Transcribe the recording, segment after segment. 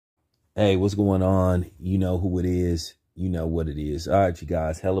Hey, what's going on? You know who it is. You know what it is. All right, you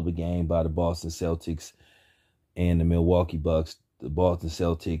guys. Hell of a game by the Boston Celtics and the Milwaukee Bucks. The Boston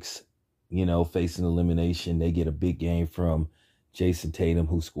Celtics, facing elimination. They get a big game from Jayson Tatum,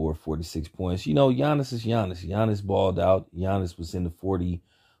 who scored 46 points. Giannis is Giannis. Giannis balled out. Giannis was in the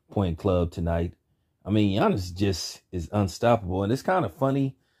 40-point club tonight. I mean, Giannis just is unstoppable. And it's kind of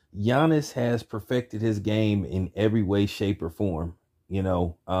funny. Giannis has perfected his game in every way, shape, or form.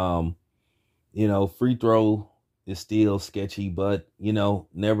 Free throw is still sketchy, but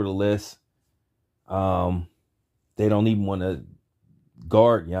nevertheless, um, they don't even want to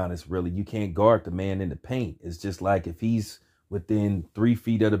guard Giannis. Really, you can't guard the man in the paint. It's just like if he's within 3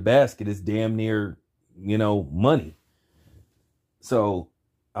 feet of the basket, it's damn near, money. So,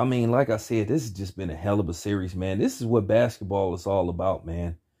 I mean, like I said, this has just been a hell of a series, man. This is what basketball is all about,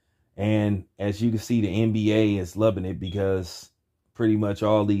 man. And as you can see, the NBA is loving it because pretty much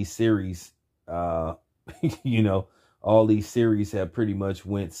all these series, all these series have pretty much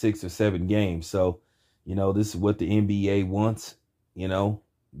went 6 or 7 games. So, this is what the NBA wants.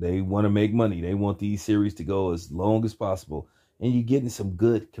 They want to make money. They want these series to go as long as possible. And you're getting some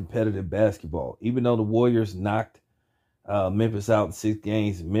good competitive basketball. Even though the Warriors knocked Memphis out in 6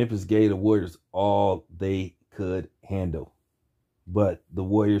 games, Memphis gave the Warriors all they could handle. But the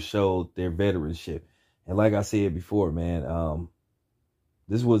Warriors showed their veteranship. And like I said before, man,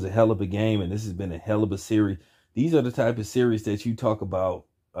 this was a hell of a game, and this has been a hell of a series. These are the type of series that you talk about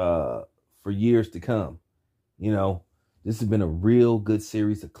for years to come. This has been a real good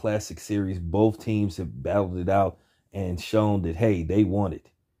series, a classic series. Both teams have battled it out and shown that, hey, they won it.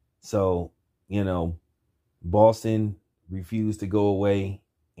 So, Boston refused to go away,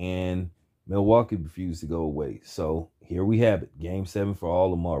 and Milwaukee refused to go away. So here we have it. Game 7 for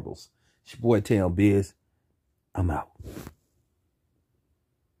all the marbles. It's your boy, Tail Biz. I'm out.